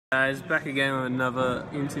Guys, back again with another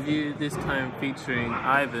interview, this time featuring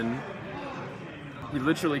Ivan. You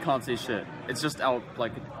literally can't see shit. It's just our,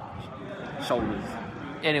 like, shoulders.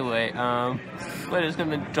 Anyway, we're just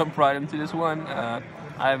gonna jump right into this one.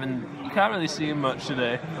 Ivan, you can't really see him much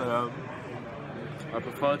today, but I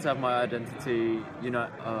prefer to have my identity,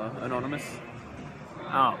 anonymous.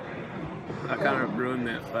 oh, I kind of ruined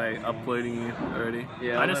that by uploading you already.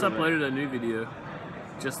 Yeah, I just a little uploaded a new video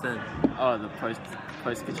just then. Oh, the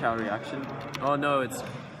post-Kachow reaction? Oh no, it's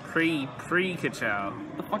pre-Kachow.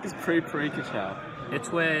 What the fuck is pre-Kachow?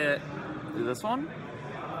 It's where Is this one?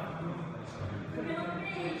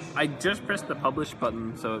 I just pressed the publish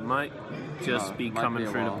button, so it might just be might coming be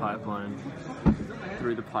a through the while. pipeline.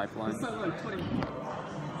 Through the pipeline.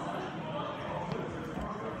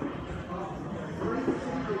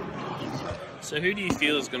 So who do you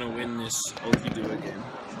feel is going to win this Aussie duo game?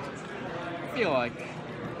 I feel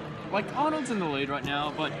like Arnold's in the lead right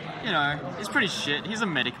now, but he's pretty shit. He's a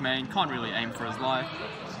medic man, can't really aim for his life.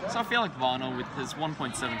 So I feel like Varnell with his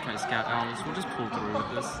 1.7k scout hours will just pull through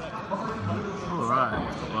with this.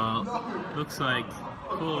 Alright, well, looks like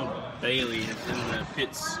poor Bailey is in the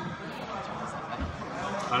pits.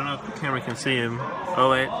 I don't know if the camera can see him. Oh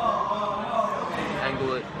wait.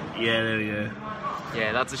 Angle it. Yeah, there we go.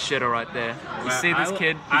 Yeah, that's a shitter right there. You Well, see this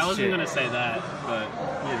kid? I He's wasn't shit. going to say that, but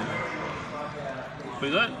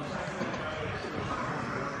Who's that?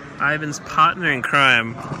 Ivan's partner in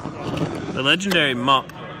crime, the legendary Mop.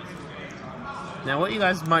 Now what you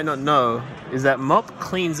guys might not know is that Mop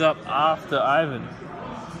cleans up after Ivan.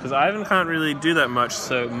 Because Ivan can't really do that much,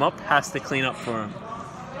 so Mop has to clean up for him.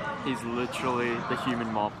 He's literally the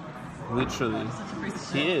human mob. Literally.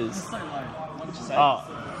 He is. Oh.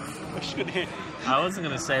 I wasn't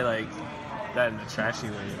going to say like that in a trashy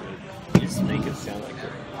way, but you just make it sound like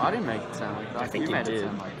it. I didn't make it sound like that. I think you made did. it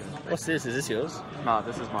sound like it. What's this? Is this yours? Nah,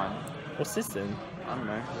 this is mine. What's this then? I don't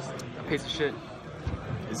know. Just a piece of shit.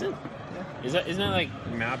 Is it? Isn't that like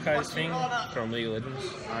Maokai's thing from League of Legends?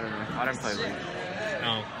 I don't know. I don't play League.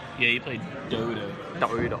 Oh, yeah, you played Dota.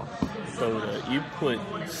 Dota.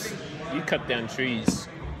 You cut down trees.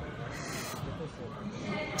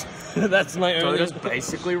 That's my only. Dota's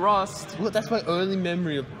basically Rust. Well, that's my only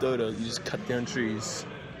memory of Dota. You just cut down trees.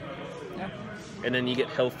 Yeah. And then you get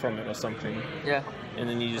health from it or something. Yeah. And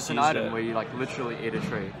then you It's just an use item that. where you like literally eat a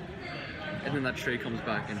tree. And then that tree comes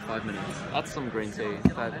back in 5 minutes. That's some green tea.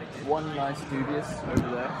 That one nice dubious over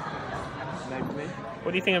there. Made for me.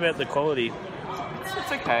 What do you think about the quality?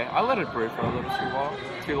 It's okay. I let it brew for a little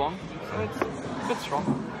too long. So it's a bit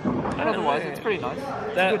strong. And otherwise, it's pretty nice.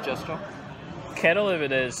 It's a good gesture. Kettle over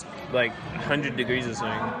there is like 100 degrees or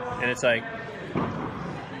something, and it's like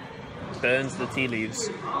burns the tea leaves,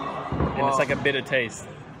 and it's like a bitter taste.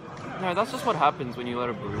 No, that's just what happens when you let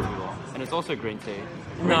it brew too long. And it's also green tea.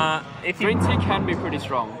 Nah, if you Green tea can be pretty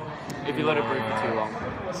strong if you let it brew for too long.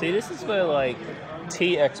 see, this is where like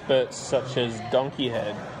tea experts such as Donkey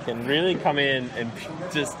Head can really come in and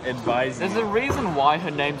just advise you. There's a reason why her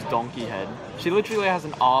name's Donkey Head. She literally has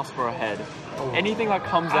an ass for a head. Anything that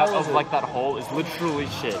comes out of like that hole is literally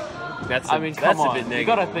shit. That's I mean, come a on, bit negative. you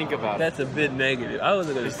gotta think about it. That's a bit negative. I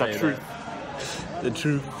wasn't gonna It's say the truth. that. The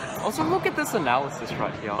truth. Also, look at this analysis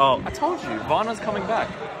right here. Oh. I told you, Varna's coming back.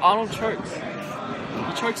 Arnold chokes.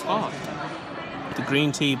 He chokes hard. The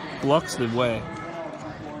green tea blocks the way.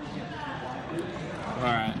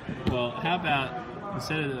 Alright, well, how about,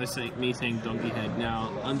 instead of me saying donkey head, now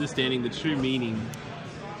understanding the true meaning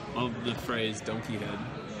of the phrase donkey head,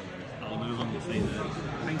 I'll move on to say that.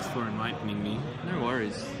 Thanks for enlightening me. No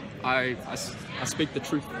worries. I speak the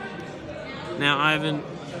truth. Now, Ivan,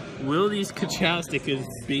 will these Kachow stickers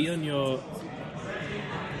be on your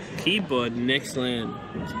keyboard next LAN?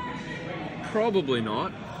 Probably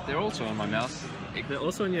not. They're also on my mouse. They're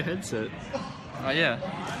also on your headset. Oh yeah.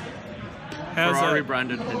 How's Ferrari that?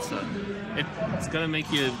 branded headset. It's gonna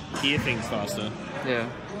make you hear things faster, Yeah.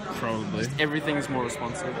 probably. Everything's more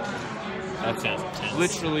responsive. That sounds intense.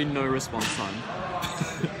 Literally no response time.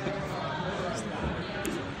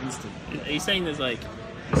 Instant. Are you saying there's like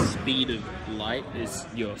the speed of light is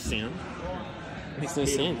your sound? Makes no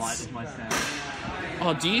sense. my sound.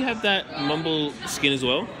 Oh, do you have that mumble skin as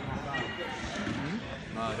well?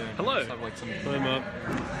 No, I don't. Hello. I just have, like, some... Hello, Mark.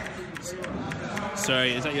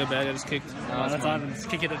 Sorry, is that your bag I just kicked? No, that's mine. Just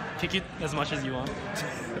kick it as much as you want.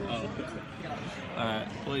 Oh. Alright,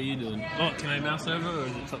 what are you doing? Oh, can I mouse over or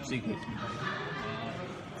is it top secret?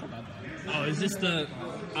 Oh, is this the...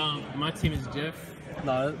 my team is Jeff.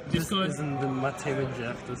 No, this Discord? isn't the my team and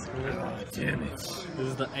Jeff Discord. Oh, damn it. This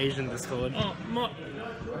is the Asian Discord. Oh, Mark.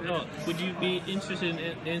 Oh, would you be interested in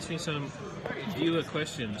answering some viewer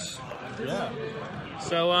questions? Yeah.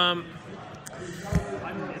 So,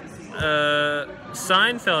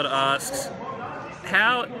 Seinfeld asks,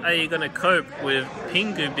 how are you going to cope with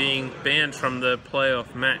Pingu being banned from the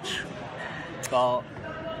playoff match? Well,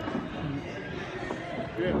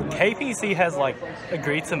 KPC has like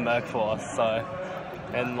agreed to merc for us, so,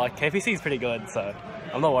 and like KPC is pretty good, so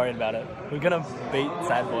I'm not worried about it. We're gonna beat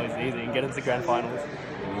Sad Boys easy and get into grand finals.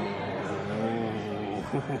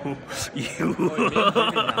 We've been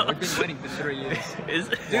waiting for 3 years.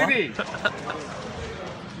 Dude!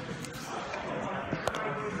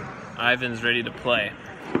 Ivan's ready to play.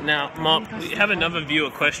 Now, Mop, we have another viewer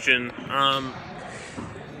question.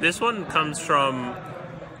 This one comes from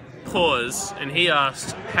Pause, and he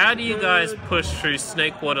asked, how do you guys push through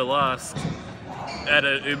Snakewater last at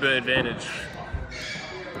an Uber advantage?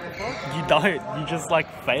 You don't. You just like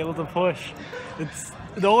fail to push.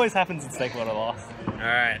 It always happens in Snakewater last.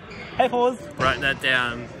 Alright, Hey, Pause. write that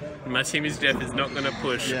down. My team is Jeff is not going to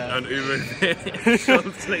push Yeah. on Uber advantage on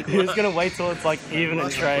You're Snakewater. just gonna wait till it's like even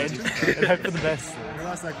and trade and hope for the best. Who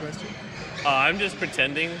asked that question? Oh, I'm just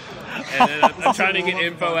pretending, and then I'm trying to get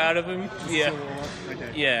info out of him. Yeah.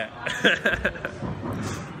 Okay. Yeah.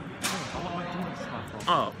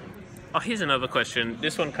 Oh, here's another question.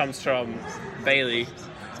 This one comes from Bailey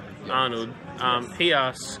Arnold. He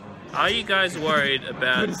asks, are you guys worried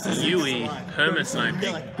about Yui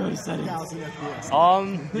perma-sniping? Like 1,000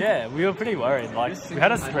 FPS. Yeah, we were pretty worried. Like, we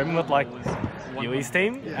had a scrim with like Yui's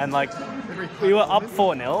team, and like we were up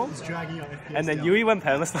 4-0, It's dragging up FPS. and then down. Yui went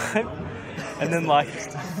perma-snipe, and then like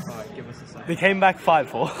they came back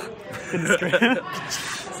 5-4 in the scrim.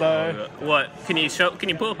 So What? Can you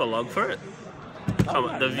pull up a log for it? Come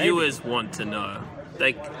on, the viewers want to know.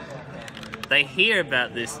 They hear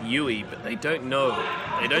about this Yui, but they don't know.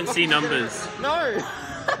 They don't see numbers. No!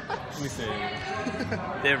 let me see.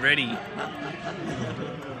 They're ready.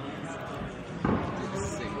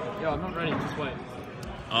 Yeah, I'm not ready. Just wait.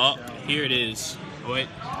 Oh, here it is. Wait.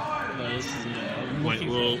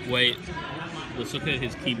 Wait. Let's look at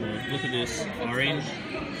his keyboard. Look at this. Orange.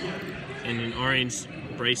 And an orange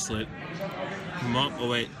bracelet. Mop. Oh,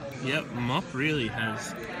 wait. Yep, Mop really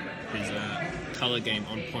has his color game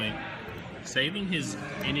on point. Saving his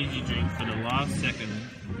energy drink for the last second.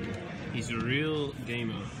 He's a real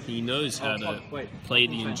gamer. He knows how to play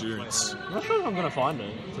the endurance. I'm not sure if I'm gonna find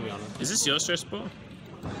it, to be honest. Is this your stress ball?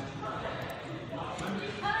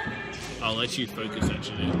 I'll let you focus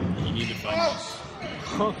actually. You need to find this.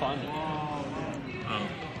 I can't find it. Oh.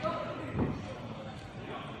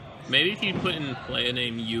 Maybe if you put in player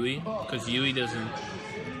name Yui, because Yui doesn't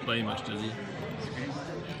play much, does he?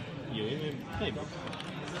 Yui, maybe.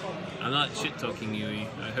 I'm not shit talking Yui.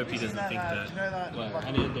 I hope he doesn't think that. Wait,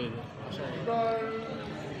 I need to do that.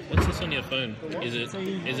 What's this on your phone? Is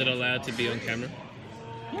it allowed to be on camera?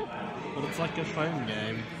 But it's like a phone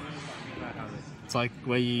game. It's like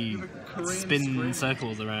where you spin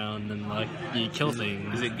circles around and like you kill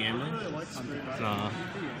things. Is it gambling? Nah.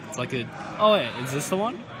 It's like a... Oh wait, is this the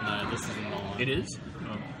one? No, this isn't the one. It is?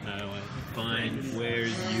 Oh. No, wait. Fine.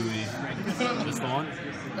 Where's Yui? This the one?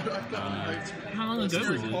 How long ago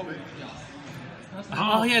was it?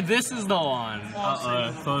 Oh yeah, this is the one!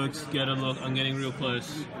 Uh-oh, folks, get a look. I'm getting real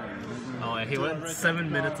close. Oh yeah, he went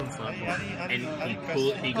 7 minutes on Snapchat.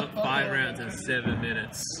 And he got 5 rounds in 7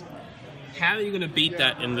 minutes. How are you going to beat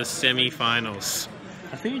that in the semi-finals?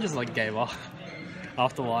 I think he just like gave up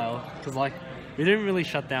after a while. Because like, we didn't really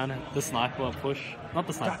shut down the sniper push. Not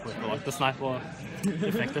the sniper push, but like the sniper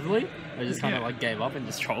effectively. They just kind of like gave up and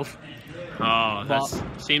just trolled. Oh, that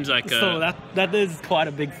seems like So a... that is quite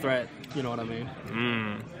a big threat, you know what I mean?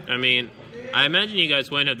 I mean, I imagine you guys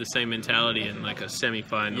won't have the same mentality in like a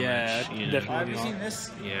semi-final Yeah, match. You know? definitely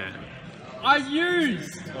not. Yeah. I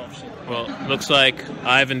used! Well, looks like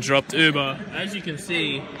Ivan dropped Uber. As you can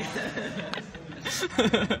see,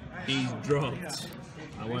 he's dropped.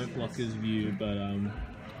 I won't block his view, but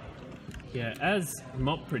yeah, as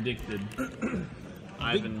Mop predicted,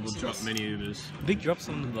 Ivan will drop many Ubers. Big drops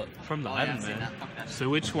from the Ivan man. So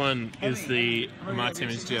which one is the Martin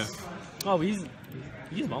is Jeff? Oh, we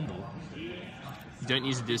use Mumble. You don't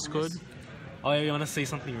use Discord? Oh yeah, you want to see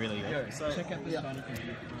something really good? Check out this China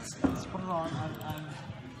computer. Let's put it on and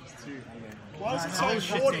why is it so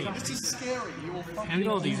important? This is scary. You will fucking... Look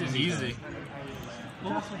at all these music.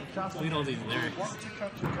 Look at all these lyrics. Once you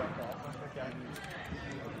cut your junk off, okay.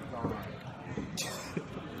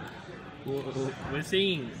 We're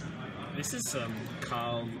seeing... This is some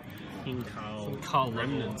King Carl Carl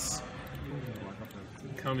remnants.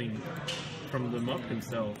 coming from the mob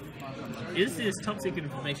himself. Is this top secret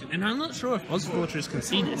information? And I'm not sure if Ozfortress can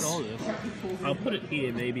see this. I'll put it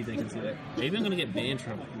here, maybe they can see that. Maybe I'm gonna get banned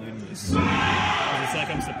from uploading this. Because it's like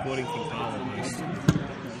I'm supporting Kinkala almost.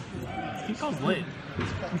 Kinkala's lit.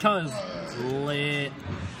 Kinkala's lit.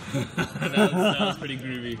 that was pretty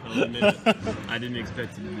groovy, I'll admit it. I didn't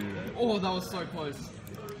expect him to do that. Oh, that was so close.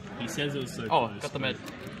 He says it was so Oh, close. got the med.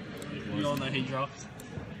 We all know he dropped.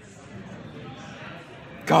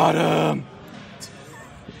 Got him!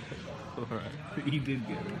 Alright, he did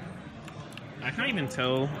get it. I can't even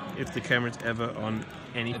tell if the camera's ever on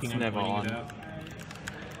anything. It's I'm never pointing it on. at.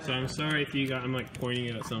 So I'm sorry if you guys, I'm like pointing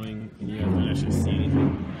it at something and you guys don't actually see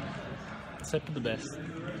anything. Except for the best.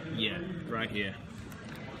 Yeah, right here.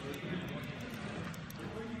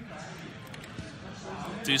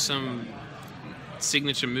 Do some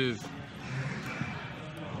signature move.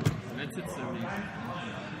 That's it, so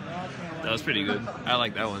That was pretty good. I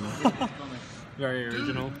like that one. Very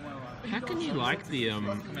original. How can you like the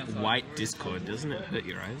white Discord? Doesn't it hurt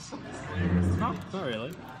your eyes? No, not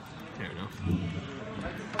really. Fair enough.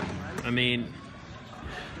 I mean,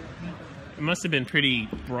 it must have been pretty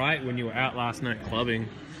bright when you were out last night clubbing.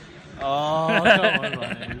 Oh, come on,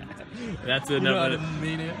 man. That's I another didn't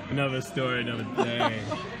mean it. another story, another day.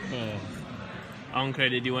 Anko,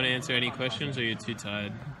 did you want to answer any questions, or you're too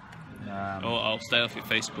tired? Or I'll stay off your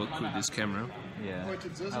Facebook with this camera. Yeah.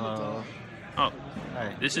 Hello. Oh,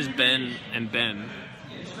 Hey, this is Ben and Ben.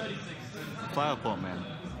 flower pot man.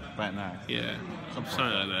 Right now. Yeah, something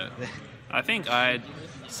like that. I think I'd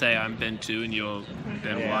say I'm Ben 2 and you're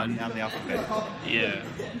Ben 1. I'm the alphabet. Yeah,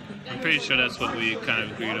 I'm pretty sure that's what we kind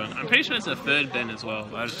of agreed on. I'm pretty sure it's a third Ben as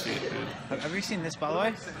well. I just figured third. Have you seen this, by the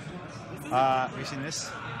way? Have you seen this?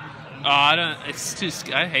 Oh, I don't. It's too.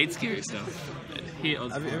 I hate scary stuff. Here,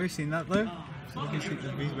 Have you ever seen that though? Have you seen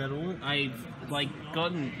read all it? I've like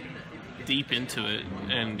gotten deep into it,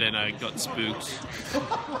 and then I got spooked.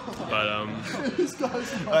 But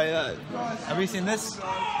Oh yeah. Have you seen this?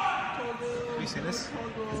 Have you seen this?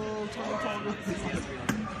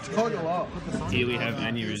 Toggle up. here we have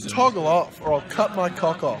aneurysm. Toggle off, or I'll cut my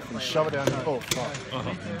cock off and shove it down your. Oh,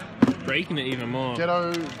 fuck. Breaking it even more.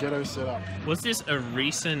 Ghetto setup. Was this a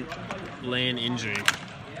recent LAN injury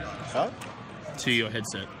Huh? to your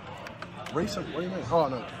headset? Recent? What do you mean? Oh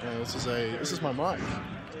no, this is my mic.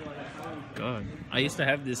 God, I used to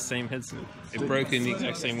have this same headset. It broke in the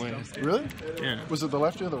exact same way. Really? Yeah. Was it the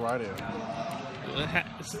left ear or the right ear? It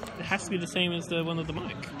has to be the same as the one with the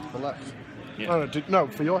mic. The left. Yeah. No,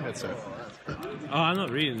 for your headset. Oh, I'm not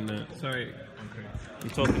reading that. Sorry. I'm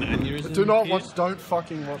talking to aneurysm. Do not here. watch. Don't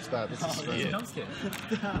fucking watch that. This is Yeah.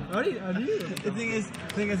 The thing is,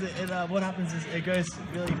 what happens is it goes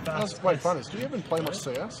really fast. Wait, Funners, do you even play much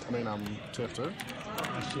CS? I mean, TF2?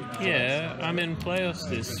 Yeah, I'm in playoffs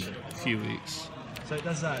this few weeks. So it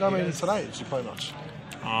does that. No, I It mean, goes- today, did you play much?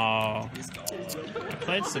 Oh, I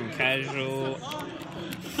played some casual.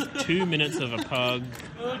 2 minutes of a pug.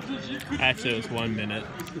 Actually, it was 1 minute.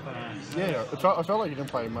 Yeah, I felt like you didn't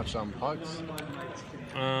play much pugs.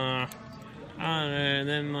 I don't know. And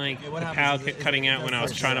then like what the happens power is kept it- cutting it out when I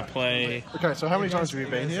was goes trying to like play. Okay, so how many times have you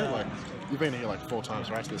been here? Like, you've been here like 4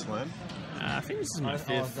 times, right, to this land? I think this is my Oh, it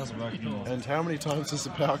fifth. doesn't work anymore. And how many times has the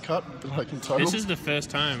power cut, like in total? This is the first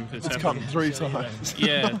time it's It's cut happened. 3 times.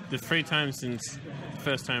 Yeah, the 3 times since the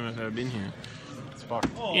first time I've ever been here. It's fucked.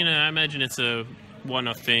 You know, I imagine it's a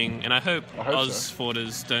one-off thing, and I hope hope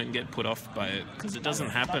Ozforters don't get put off by it, because it doesn't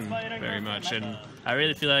happen very much, and I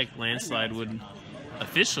really feel like Landslide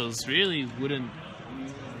officials really wouldn't,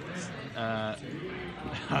 I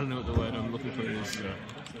don't know what the word I'm looking for is.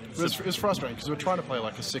 It's frustrating because we're trying to play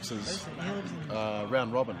like a sixes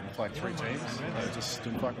round robin with like 3 teams. And it just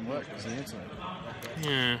didn't fucking work because of the internet.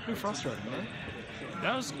 Yeah, Pretty frustrating, man.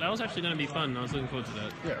 that was actually going to be fun. I was looking forward to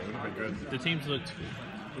that. Yeah, it would have been good. The teams looked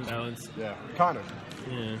balanced. Yeah, kind of,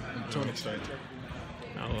 Yeah. to an extent.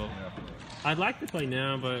 Oh well. I'd like to play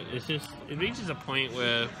now, but it reaches a point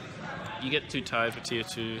where you get too tired for tier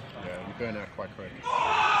 2, Yeah, you burn out quite quick.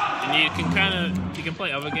 and you can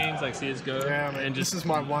play other games like CS:GO, Yeah, I mean, and this just is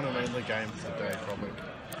my one and only game for the day, probably.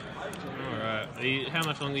 all right. How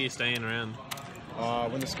much longer are you staying around?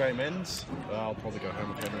 When this game ends, I'll probably go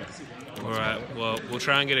home with Henry. All right. Well, we'll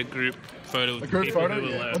try and get a group photo with A the group people photo? who are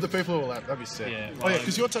Yeah. left. With the people who are left, that'd be sick. Yeah, Oh yeah,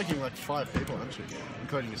 because you're taking like 5 people, aren't you?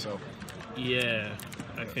 Including yourself. Yeah,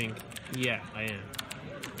 I think. Yeah, I am.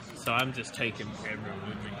 So I'm just taking everyone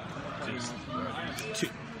with me, just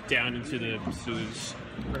down into the sewers.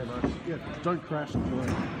 Pretty much. Yeah, don't crash and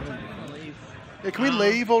join. Yeah, can we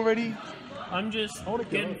leave already? I'm just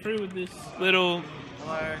getting through with this little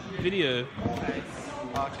Hello. Video. Okay.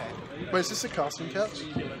 Wait, is this a casting couch?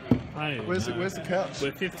 I don't Where's know. where's the couch?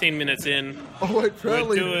 We're 15 minutes in. Oh wait,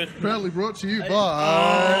 proudly doing- brought to you by.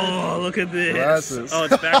 Oh, look at this. Glasses. Oh,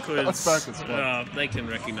 it's backwards. It's backwards, Oh, they can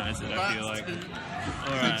recognize it, I feel like.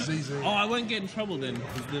 Alright. easy. Oh, I won't get in trouble then,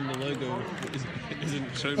 because then the logo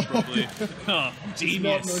isn't shown properly. Oh,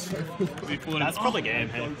 genius. Before That's probably game,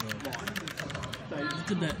 hey.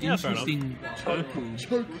 Look at that Yeah, fair enough. interesting purple.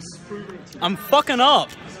 I'm fucking up!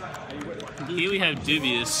 Here we have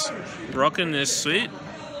Dubious rocking this sweet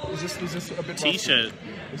Is this a bit rusty? t-shirt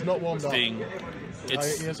It's not warmed up. thing. Oh,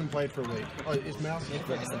 It's he hasn't played for a week. Oh, his mouse is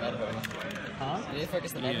Huh? yeah,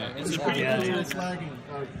 it's a pretty Yeah. cool, It's lagging.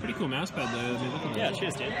 pretty cool mouse pad though. I mean, look at Yeah, that.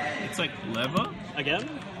 cheers, dude. It's like leather. Again?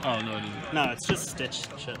 Oh no, it isn't. No, it's just stitched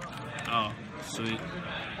shit. Oh, sweet.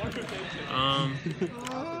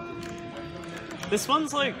 This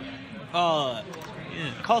one's like, Yeah.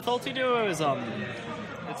 Call of Duty Duo is,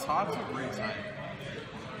 It's hard to retain.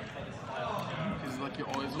 Because like you're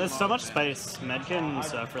always. there's so much space. Med can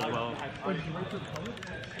surf really well.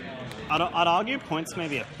 I'd argue points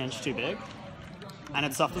maybe a pinch too big. And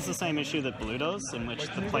it suffers the same issue that blue does, in which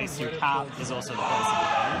the place you cap is also the place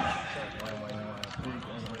that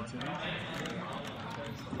you damage.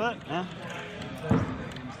 But, yeah.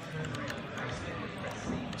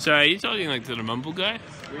 So are you talking like to the mumble guy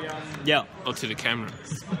Yeah. or to the camera?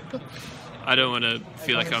 I don't want to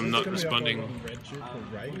feel like I'm not responding.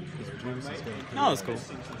 No, that's cool.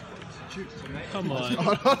 Come on, come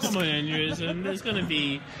on, aneurysm. There's gonna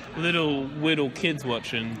be little whittle kids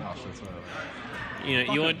watching. You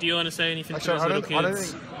know, do you want to say anything to those little I don't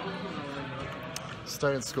kids? think.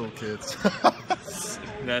 Stay in school, kids.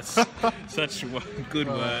 That's such good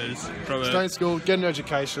words from Stay a in school, get an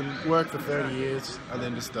education, work for 30 years, and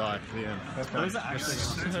then just die at the end.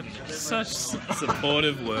 That's such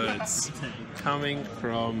supportive words coming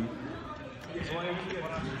from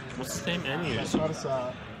what's his name?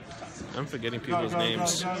 Aneurysm. I'm forgetting people's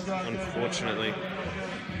names, unfortunately.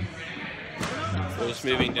 We're just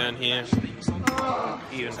moving down here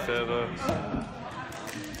even further.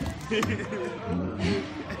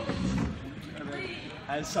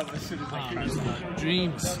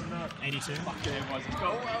 Dreams. 82.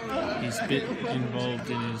 He's a bit involved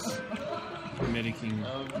in his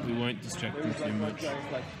medicing. We won't distract him too much.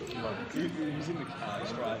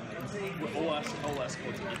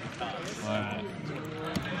 Alright.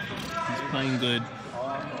 He's playing good.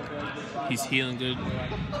 He's healing good.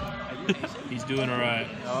 He's doing alright.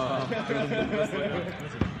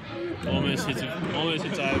 Almost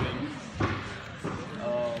hits Ivan.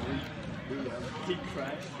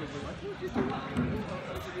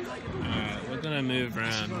 Alright, we're gonna move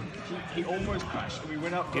around. He almost crashed. We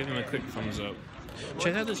went up. Give him a quick thumbs up.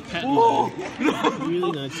 Check out this pattern.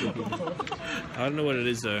 Really nice looking. I don't know what it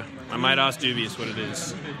is though. I might ask Dubious what it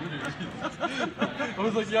is. I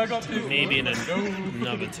was like, yeah, I got two. Maybe in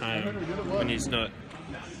another time when he's not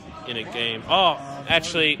in a game. Oh,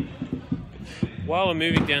 actually, while we're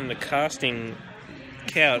moving down the casting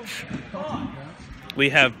couch, we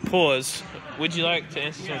have Pause. Would you like to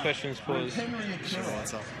answer some questions, Pause?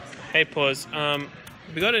 Hey, Pause.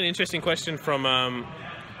 We got an interesting question from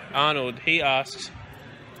Arnold. He asked,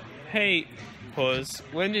 "Hey, Pause,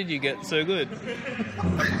 when did you get so good?"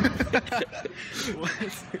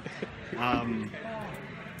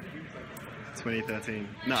 2013.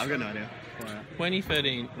 No, I've got no idea.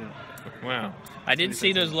 2013. Yeah. Wow. I did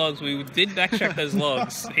see those logs. We did backtrack those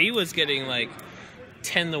logs. He was getting like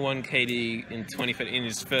 10-1 KD in 2013 in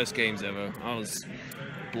his first games ever. I was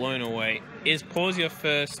blown away. Is Pause your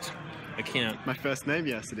first account? My first name,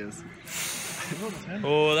 yes, it is.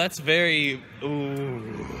 Oh, that's very.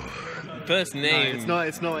 Ooh. First name. No,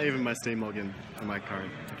 it's not even my Steam login for my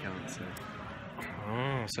current account. So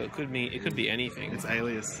Oh, so it could be anything. it's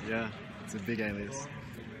alias. Yeah, it's a big alias.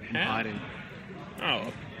 I'm How? hiding.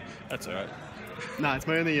 Oh, that's alright. No, it's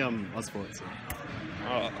my only Ossport. So.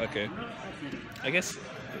 Oh, okay. I guess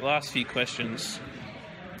the last few questions.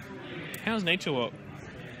 How's nature walk?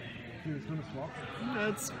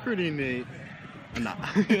 That's pretty neat. Nah.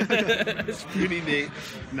 It's pretty neat.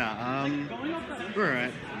 Nah. We're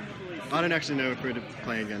alright. I don't actually know if we're to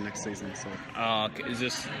play again next season. So Oh, okay. Is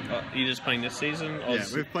this you just playing this season? Or yeah,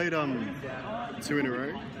 we've played 2 in a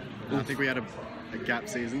row. I think we had a gap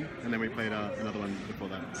season, and then we played another one before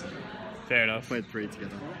that. So fair enough. played 3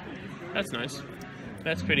 together. That's nice.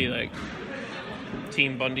 That's pretty like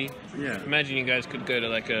team bundy. Yeah. Imagine you guys could go to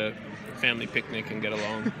like a family picnic and get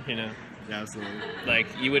along. You know, Yeah, absolutely. like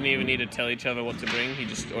you wouldn't even need to tell each other what to bring. You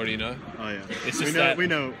just already know. Oh yeah. It's we just know. that- We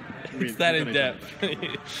know. It's that in depth.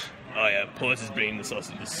 Oh yeah, Pause is bringing the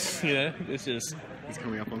sausages. You know, it's just He's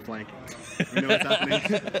coming up on flank. We know what's happening.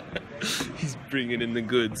 He's bringing in the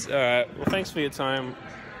goods. All right. Well, thanks for your time,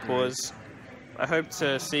 Pause. I hope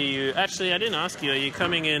to see you. Actually, I didn't ask you. Are you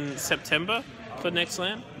coming in September for next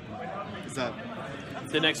LAN? Is that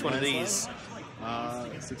The next one of these.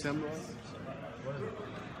 September?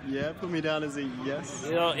 Yeah, put me down as a yes.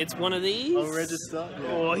 You know, it's one of these. I'll register. Yeah.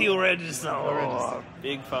 Oh, he'll register. I'll register. Oh,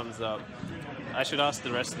 big thumbs up. I should ask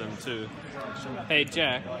the rest of them too. Hey,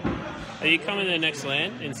 Jack, are you coming to the next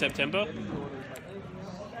LAN in September?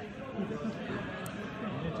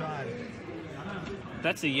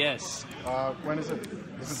 That's a yes. When is it?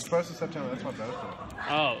 If it's 1st of September, that's my birthday.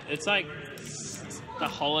 Oh, it's like the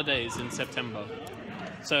holidays in September.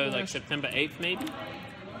 So like September 8th maybe?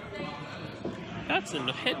 That's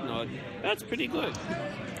a head nod. That's pretty good.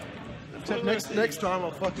 Next time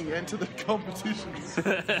I'll fucking enter the competitions.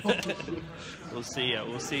 We'll see ya.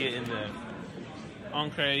 We'll see you in there.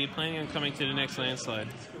 Encre, are you planning on coming to the next landslide?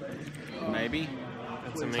 Maybe.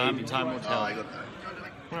 That's a maybe. Time will tell.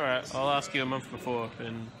 Alright, I'll ask you a month before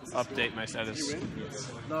and update my status.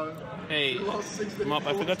 Hey, Mop,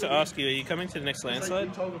 I forgot to ask you, are you coming to the next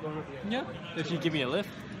landslide? Yeah, if you give me a lift.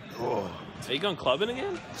 Oh. Are you going clubbing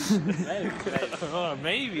again? Oh,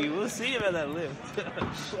 maybe. We'll see about that lift.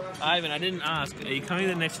 Ivan, I didn't ask. Are you coming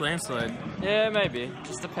to the next landslide? Yeah, maybe.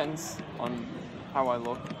 Just depends on how I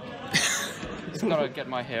look. Just gotta get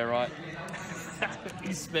my hair right.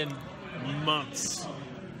 You spend months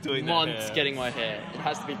doing Months that. getting my hair. It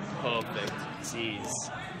has to be perfect. Jeez.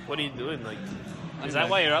 What are you doing? Like, I is don't that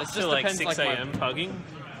know. why you're up It just till like depends, 6 like, my- a.m. pugging?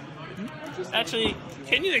 Actually,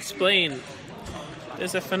 can you explain?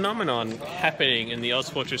 There's a phenomenon happening in the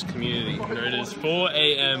Ozfortress community known as 4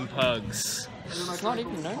 a.m. pugs. It's not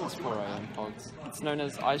even known as 4 a.m. pogs. It's known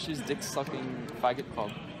as Aishu's dick sucking faggot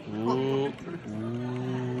pog. Ooh.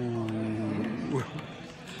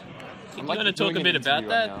 I'm You like want to talk doing a bit an about interview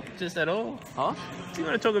that? right now. Just at all? Huh? Do you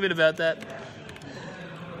want to talk a bit about that?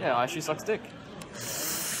 Yeah, Aishu sucks dick. And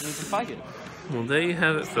he's a faggot. Well, there you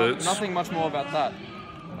have it, folks. Nothing much more about that.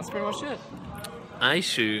 That's pretty much it.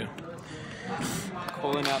 Aishu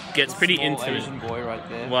Calling out Gets the pretty small intimate. Asian boy right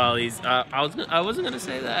there. while he's... I wasn't going to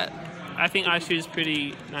say that. I think Aishu's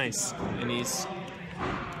pretty nice. And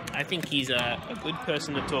I think he's a good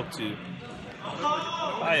person to talk to.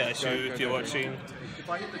 Hi, Aishu, if you're watching.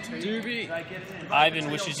 Doobie.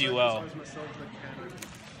 Ivan wishes you well.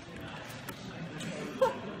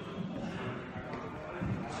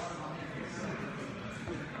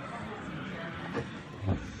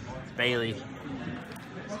 Bailey.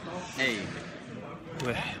 Hey.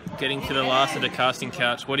 We're getting to the last of the casting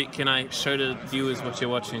couch. Can I show the viewers what you're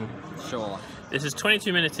watching? Sure. This is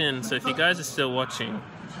 22 minutes in, so if you guys are still watching,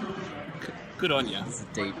 good on you. This is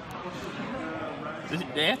deep.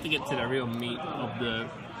 They have to get to the real meat of the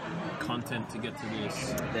content to get to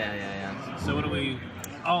this. Yeah. So what do we...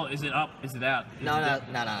 Oh, is it up? Is it out? No,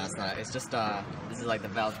 it's not. It's just, this is like the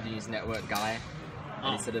Valve News Network guy.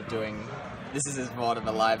 And instead of doing... This is his VOD of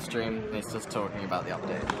a live stream, and he's just talking about the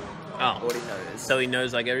update. Oh. What he knows. So he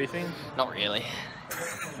knows like everything? Not really.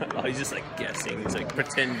 Oh, he's just like guessing. He's like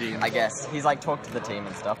pretending. I guess. He's like talked to the team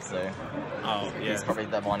and stuff, so Oh, yeah. he's probably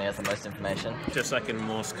the one who has the most information. Just like in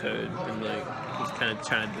Morse code, and like he's kind of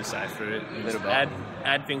trying to decipher it. And Little just bit.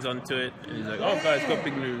 add things onto it, and he's like, "Oh, guys, got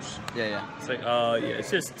big news." Yeah. It's like, yeah,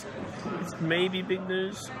 it's maybe big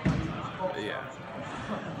news. But yeah,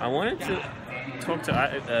 I wanted to talk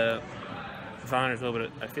to Varner as well, but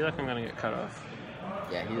I feel like I'm gonna get cut off.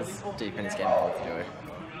 Yeah, he's deep in his game of duo.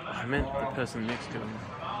 I meant the person next to him.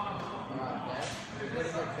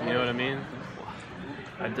 You know what I mean?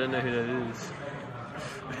 I don't know who that is.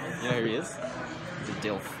 You know who he is? He's a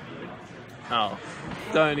DILF. Oh,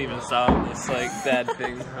 don't even start this like dad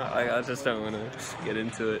thing. I just don't want to get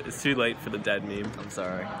into it. It's too late for the dad meme. I'm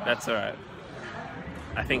sorry. That's alright.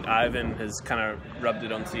 I think Ivan has kind of rubbed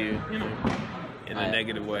it onto you, in a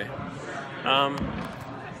negative way.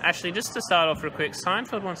 Actually, just to start off real quick,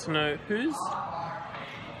 Seinfeld wants to know who's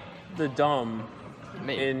the Dom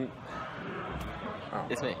Me. in...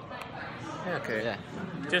 It's me. Yeah, okay. Yeah.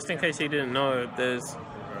 Just in case you didn't know, there's...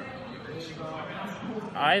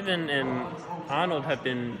 Ivan and Arnold have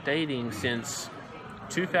been dating since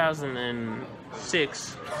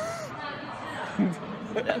 2006.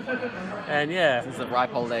 And yeah. Since the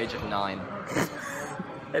ripe old age of 9.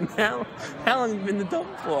 And now, how long have you been the Dom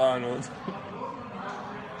for, Arnold?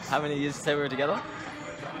 How many years did you say we were together?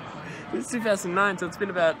 It's 2009, so it's been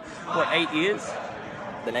about, what, 8 years?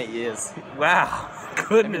 Then 8 years. Wow.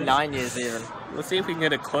 Goodness. Maybe 9 years even. Let's see if we can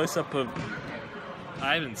get a close-up of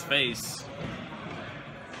Ivan's face.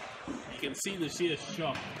 You can see the sheer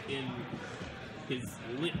shock in his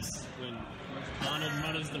lips when Arnold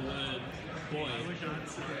mutters the word boy. I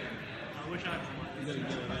wish I'd You gotta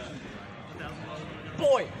get it out.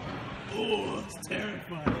 Boy! Oh, it's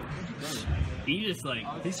terrifying. He just like,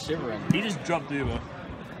 He's shivering. he just dropped Uber.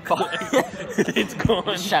 Fuck. It's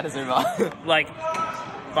gone. Shatters over. Like,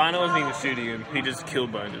 Viner wasn't even shooting him, he just kill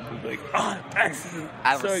boned him. He was like, oh, accident.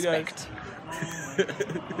 Out of Sorry, respect. guys.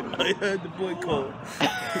 I heard the boy call.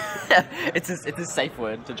 it's a safe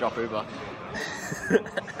word to drop Uber.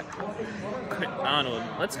 Arnold,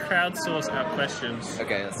 let's crowdsource our questions.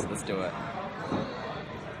 Okay, let's do it.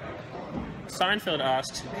 Seinfeld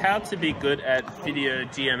asked, how to be good at video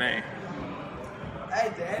GMA?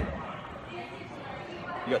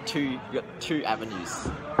 You got two avenues.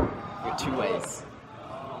 You got two ways.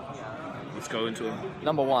 Let's go into them.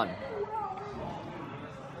 Number one,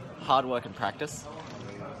 hard work and practice.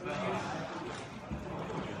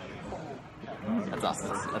 That's us.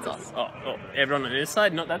 That's us. Oh, everyone on this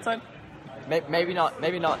side, not that side? Maybe not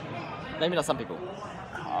some people.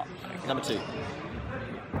 Number two,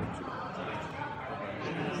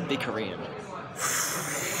 be Korean.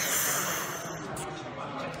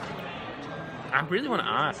 I really want to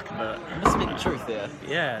ask, but You must speak the truth there.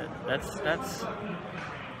 yeah, that's.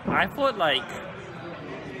 I thought like,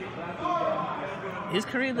 is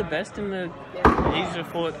Korea the best in the Asia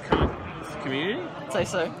Fort community? I'd say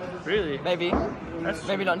so. Really? Maybe. That's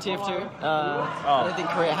Maybe not in TF2. I don't think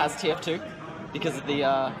Korea has TF2 because of the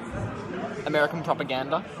American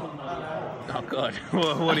propaganda. Oh god,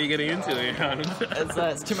 what are you getting into here, Arnold?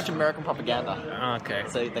 It's too much American propaganda, Okay,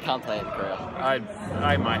 so they can't play it in Korea.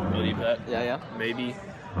 I might believe that. Yeah. Maybe,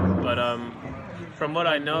 but from what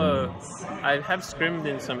I know, I have scrimmed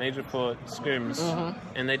in some Age Report scrims,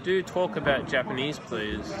 and they do talk about Japanese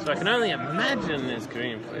players. So I can only imagine there's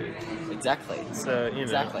Korean players. Exactly. So you know,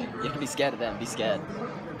 Exactly. You have to be scared of them. Be scared.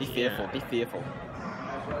 Be fearful. Be fearful.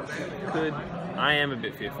 I am a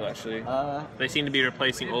bit fearful actually. They seem to be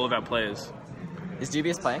replacing all of our players. Is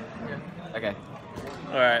Dubious playing? Okay.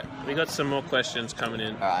 All right, we got some more questions coming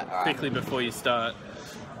in. All right. Quickly before you start,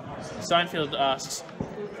 Seinfeld asks,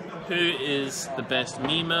 who is the best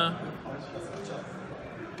memer?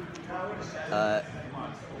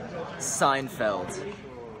 Seinfeld.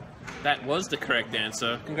 That was the correct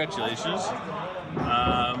answer. Congratulations.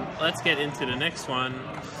 Let's get into the next one.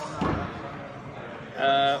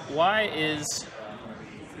 Why is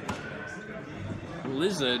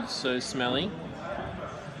Lizard so smelly?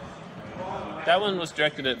 That one was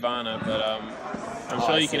directed at Varna, but I'm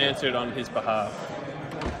sure you can answer it on his behalf.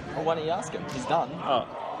 Well, why don't you ask him? He's done. Oh,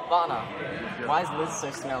 Varna, why is Liz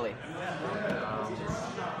so smelly?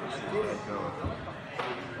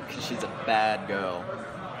 Because she's a bad girl.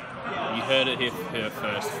 you heard it here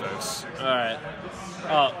first, folks. Alright.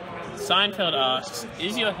 Oh, Seinfeld asks,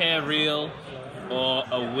 is your hair real or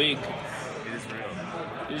a wig? It is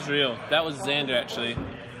real. It is real. That was Xander, actually.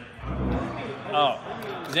 Oh,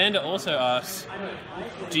 Xander also asks,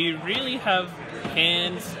 do you really have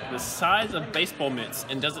hands the size of baseball mitts,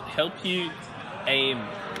 and does it help you aim?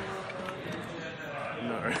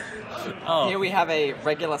 No. Oh, Here we have a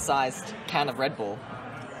regular-sized can of Red Bull.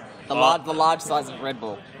 The Oh. large size of Red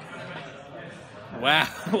Bull. wow.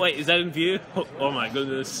 Wait, is that in view? Oh my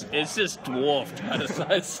goodness. It's just dwarfed by the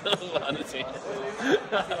size of Lana's hand.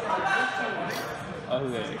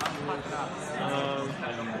 Okay.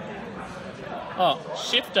 Oh,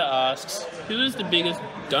 Shifter asks, who is the biggest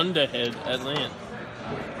dunderhead at LAN?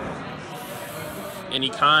 And he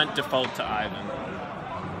can't default to Ivan.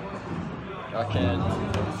 Okay.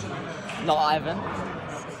 Not Ivan.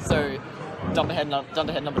 So, Dunderhead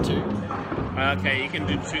number 2. Okay, you can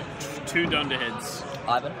do two dunderheads.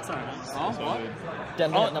 Ivan. Oh, what?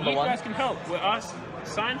 Dunderhead number you 1. guys can help.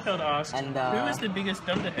 Seinfeld asked, And, who is the biggest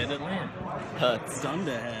dunderhead at LAN? Hurts.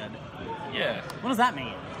 Dunderhead. Yeah. What does that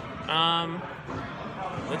mean?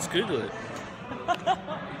 Let's Google it.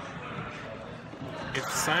 If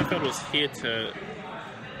Seinfeld was here to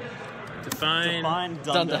define Define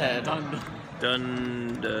Dunderhead. dunder,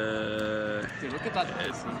 Dude, look at that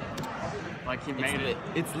person. Like, he made it.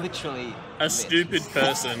 It's literally a stupid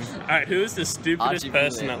person. Alright, who is the stupidest RGB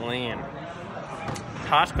person lit. at LAN?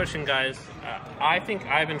 Hard question, guys. I think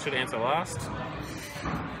Ivan should answer last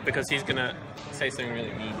because he's gonna say something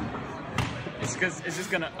really mean. It's because it's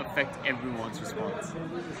just gonna affect everyone's response.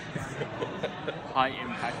 High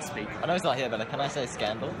impact speaker. I know he's not here, but can I say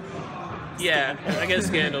Scandal? Yeah, I guess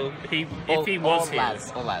Scandal. If he Or was here.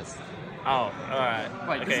 Laz. Or Laz. Oh, alright.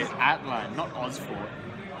 Wait, Okay. this is Atlan, not Osford.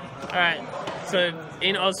 Alright, so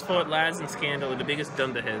in Osfort, Laz and Scandal are the biggest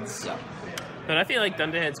dunderheads. Yeah. But I feel like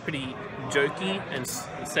dunderhead's pretty jokey, and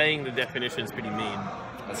saying the definition's pretty mean.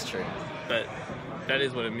 That's true. but that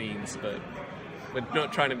is what it means. But we're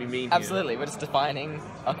not trying to be mean. Absolutely, we're just defining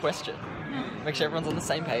a question. Make sure everyone's on the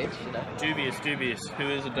same page, you know. Dubious. Who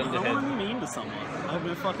is a I want to dunderhead? be mean to someone. I have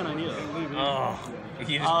no fucking idea. Oh,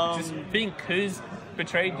 you just think who's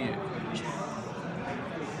betrayed you?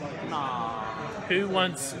 Nah. Who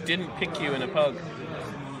once didn't pick you in a pub?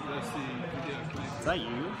 Is that you?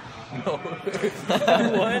 No.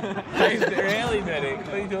 What? I'm barely medic.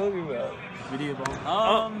 What are you talking about? Video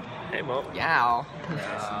bomb. Hey, Mom. Yow.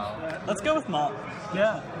 Let's go with Mop.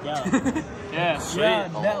 Yeah. Yeah. Sweet. Yeah,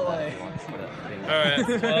 that way. Alright,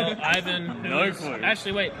 well, Ivan, No clue.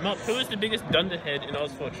 Actually, wait, Mop, who is the biggest dunderhead in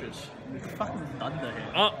Oz Fortress? Fucking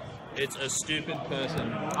Thunderhead. Oh, it's a stupid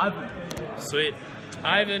person. Ivan. Sweet.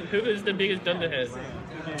 Ivan, who is the biggest dunderhead?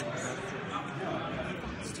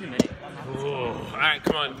 It's too many. Alright,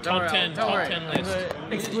 come on, top 10 list.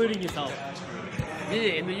 Excluding yourself. Yeah,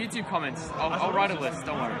 in the YouTube comments, I'll write a list.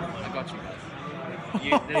 Don't worry, I got you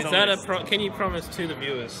guys. Is that can you promise to the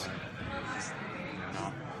viewers?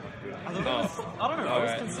 I don't know. I was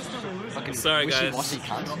Alright. consistently losing. Sorry, guys. Wishy-washy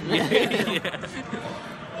cunt.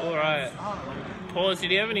 Yeah. Alright. Pause,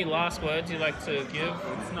 did you have any last words you'd like to give?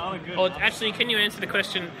 It's not a good Or enough. actually, can you answer the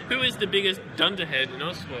question, who is the biggest dunderhead in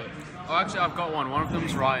Oxford? Oh, actually, I've got one. One of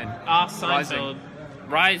them's Ryan. Seinfeld.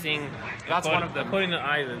 Rising. That's one of them. According to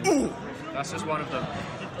Ivan. That's just one of them.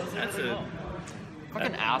 That's it.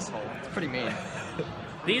 Fucking asshole. It's pretty mean.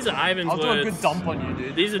 These are Ivan's I'll do words. a good dump on you,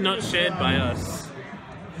 dude. These are not shared by us.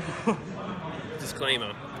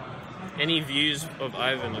 Disclaimer. Any views of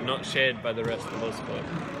Ivan are not shared by the rest of us. But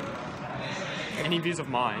Any views of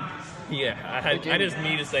mine? yeah, I just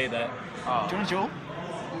need to say that. Do you want Jewel?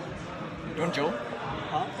 Do you want Jewel?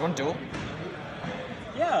 Huh? You want Jewel?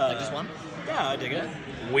 Yeah. Like just one? Yeah, I dig it.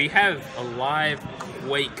 We have a live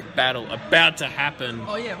Quake battle about to happen.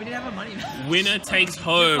 Oh yeah, we need to have a money match. Winner takes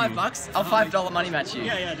home. $5? I'll $5 money match you.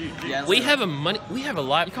 Yeah, dude. Yeah, We have a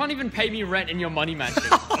live. You can't even pay me rent in your money matching.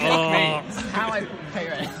 Oh. This is how I pay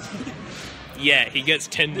rent. Yeah, he gets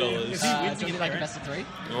 $10. Do you do like a best of 3?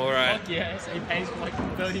 All right. Fuck yeah, so he pays for like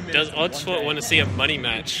 30 minutes. Does Oxford want to see a money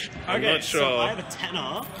match? I'm not sure. So I have a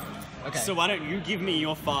tenner. Okay. So why don't you give me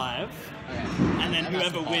your 5, Okay. and then And that's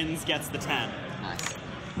whoever the 5. wins gets the 10. Nice.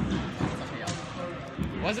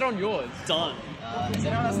 Why is it on yours? Done. Is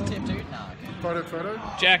anyone else a tip too? No, okay. Photo.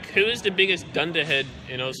 Jack, who is the biggest dunderhead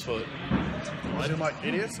in Oxford? Is it like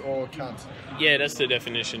idiots or cunt? Yeah, that's the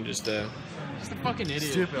definition. Just Just a fucking idiot.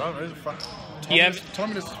 Stupid. I don't know. Who's a fuck. You have-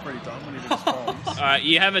 Tommy is pretty dumb when he does bombs. all right.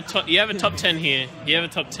 You have a top 10 here. You have a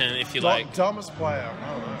top 10 if you like. Dumbest player. I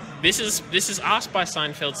don't know. This is asked by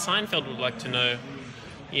Seinfeld. Seinfeld would like to know,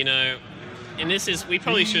 and this is we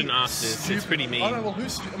probably shouldn't ask this. It's pretty I don't know.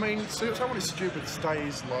 mean. Well, someone who's stupid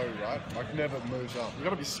stays low, right? Like never moves up. You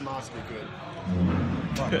got to be smart to be good.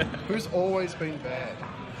 Like, who's always been bad?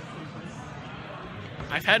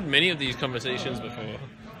 I've had many of these conversations before.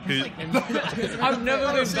 Who, I've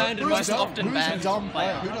never been banned and Who's most dumb? often Who's a banned. dumb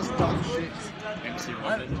player? Who does dumb shit? MC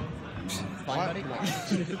Robin. Fine,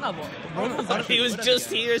 buddy. he was just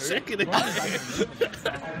here a second ago. At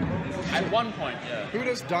one point, yeah. Who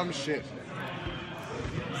does dumb shit?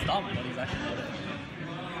 It's dumb, but he's actually not it.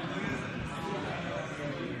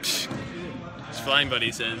 Flying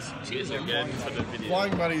Buddy says, cheers again for the video.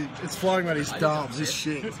 Flying Buddy. It's Flying Buddy's dumb. This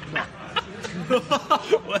shit.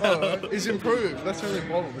 Well, he's improved. That's the only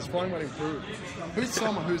problem. Is Flying Buddy improved? Who's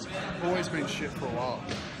someone who's always been shit for a while?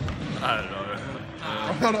 I don't know.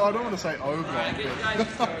 I don't want to say ogre. I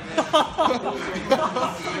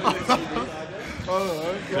don't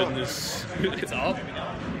know. Goodness. It's up.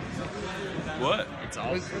 What? It's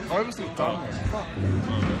off. Ogre's the dumbest. Fuck.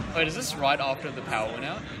 Wait, is this right after the power went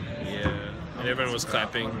out? Yeah. And everyone was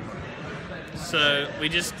clapping. So we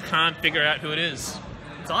just can't figure out who it is.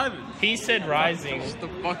 It's Ivan. He said Rising. The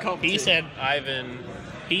fuck up. He said Ivan.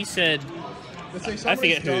 He said. But see, I someone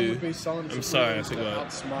forget who's dumb who. would be someone I'm who's sorry, I who's forgot.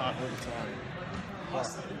 outsmart all the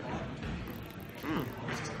time.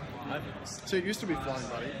 See, it used to be Flying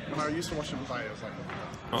Buddy. When I used to watch him play, I was like,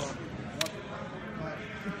 Oh.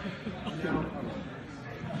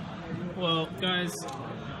 Well, guys,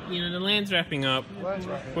 the land's wrapping up.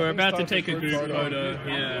 We're about to take a group photo.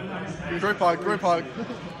 Yeah. Group hug.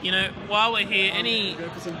 While we're here, Go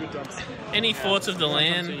for some good dumps. any thoughts of the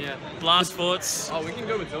land? Last thoughts. Oh, we can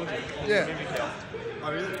go with Zildjian. Yeah.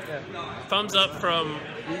 Oh, really? Yeah. Thumbs up from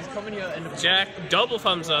He's coming here end of Jack. Double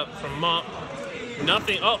thumbs up from Mop.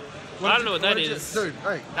 Nothing. Oh, I don't know what that is. Dude,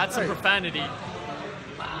 hey. That's hey, a profanity.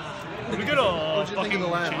 Look at all. What did you think of the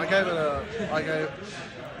lamb? I gave it a.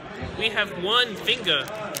 We have one finger.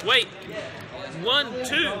 Wait. 1,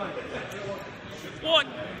 2. What?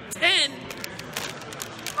 10.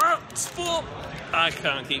 Sport! I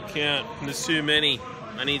can't keep count. There's too many.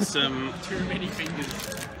 I need some... Too many fingers.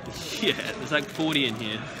 Yeah, there's like 40 in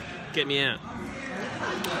here. Get me out.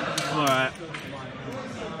 Alright.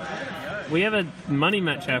 We have a money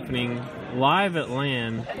match happening live at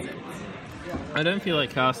LAN. I don't feel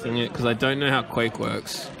like casting it because I don't know how Quake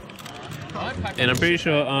works. And I'm pretty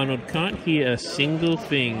sure Arnold can't hear a single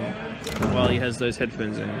thing while he has those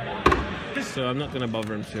headphones in. So I'm not going to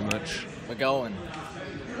bother him too much. We're going.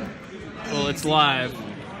 Well, it's live.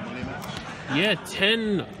 Yeah,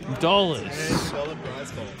 $10.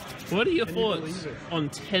 What are your thoughts on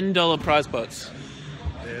 $10 prize pots?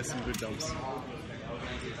 Yeah, some good dumps.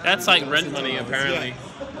 That's like rent money, apparently.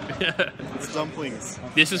 It's dumplings.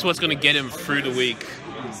 This is what's going to get him through the week.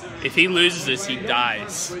 If he loses this, he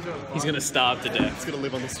dies. He's going to starve to death. He's gonna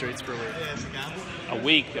live on the streets for a week. A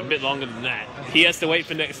week, a bit longer than that. He has to wait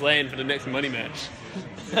for next LAN for the next money match.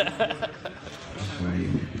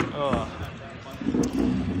 Oh.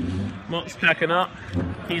 Mop's packing up.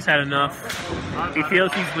 He's had enough. He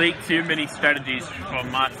feels he's leaked too many strategies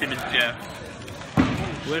from Martin and Jeff.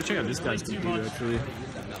 We're gonna check out this guy's computer, actually.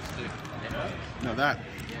 Now that.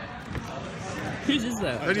 Whose is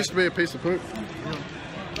that? That used to be a piece of poop.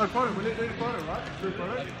 No photo, we need a photo, right? Group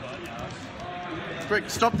photo? Quick,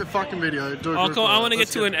 stop the fucking video. Do a Oh, group cool. photo. I want to get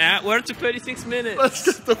Let's to an hour. We're up to 36 minutes. Let's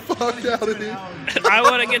get the fuck out of here. I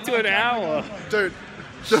want to get to an hour. Dude,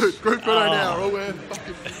 group photo Oh. now. Oh, man.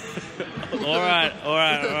 Alright.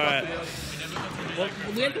 Well,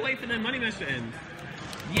 we have to wait for the money match to end.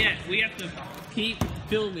 Yeah, we have to keep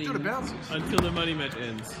filming Dude, it bounces. until the money match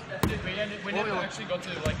ends. We never actually got to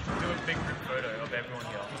like do a big group photo of everyone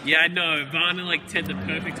here. Yeah, I know. Varna like had the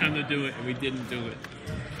perfect time to do it, and we didn't do it.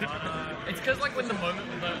 It's because like when the moment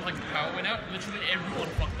when the like power went out, literally everyone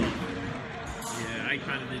fucked up. Yeah, I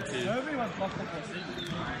kind of did too. Everyone fucked up.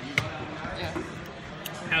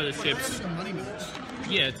 How the chips? Money match.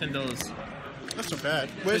 Yeah, $10. That's not bad.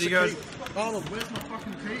 Where's the key? Arnold, where's my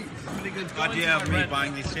fucking key? Pretty good idea of me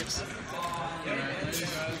buying these chips.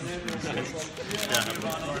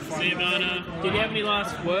 See you, Varna. Did you have any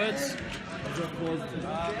last words? Good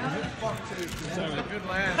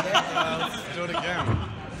land. Let's do it again.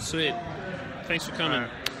 Sweet. Thanks for coming.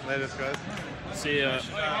 Later, guys. See ya.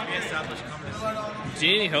 Do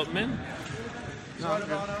you need any help, man?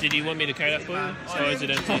 Did you want me to carry that for you? Or is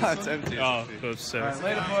it empty? It's empty. Oh, good. So,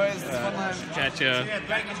 Later, boys. catch ya.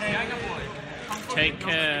 Take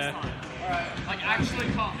care. Like actually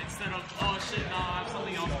come instead of oh shit no I have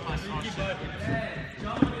something else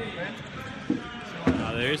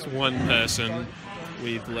planned. There is one person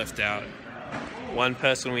we've left out. One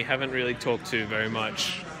person we haven't really talked to very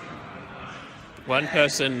much. One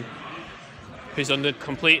person who's on the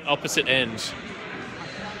complete opposite end.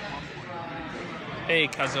 Hey,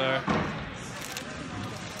 Kazo.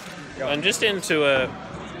 I'm just into a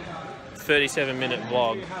 37-minute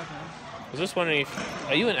vlog. I was just wondering if...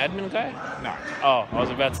 Are you an admin guy? No. Oh, I was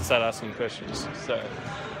about to start asking questions. So,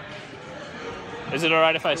 is it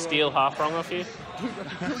alright if I steal half wrong off you?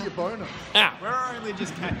 Kill your boner. Ah! We're only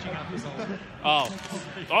just catching up as Oh.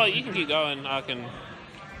 Oh, you can keep going. I can... No,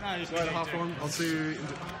 just Later, half on. I'll see you.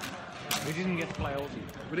 We didn't get to play all.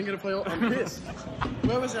 We didn't get to play. I'm pissed.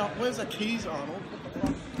 Where's our keys, Arnold?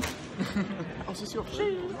 Oh, is this your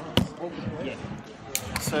friend? Yeah.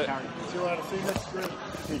 So, See you later. See you next group.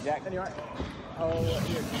 Hey, Jack. Anyway. Oh, yeah.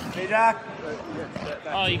 Hey, Jack.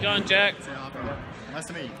 oh, you going, Jack? Nice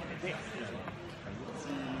to meet you.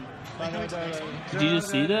 Did you just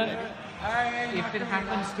see that? If it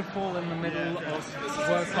happens to fall in the middle of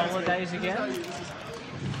work holidays again,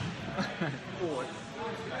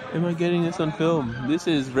 Am I getting this on film? This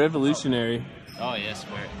is revolutionary. Oh yes,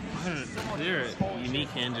 we're. There are unique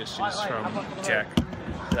hand gestures from Jack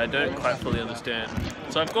that I don't quite fully understand.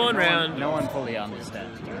 So I've gone around. No one fully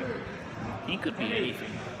understands. He could be anything.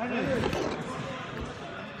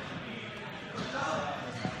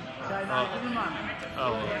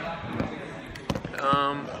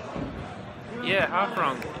 Yeah, half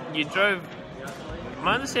wrong. You drove.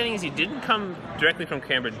 My understanding is you didn't come directly from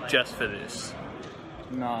Canberra just for this.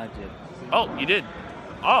 No, I did. Oh, you did?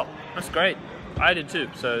 Oh, that's great. I did too,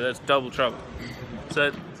 so that's double trouble.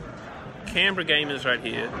 So, Canberra gamers right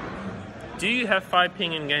here. Do you have 5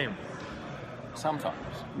 ping in game? Sometimes.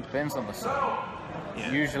 Depends on the server.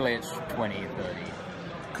 Yeah. Usually it's 20, 30.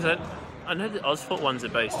 Because I know the Ozfort ones are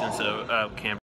based in Canberra.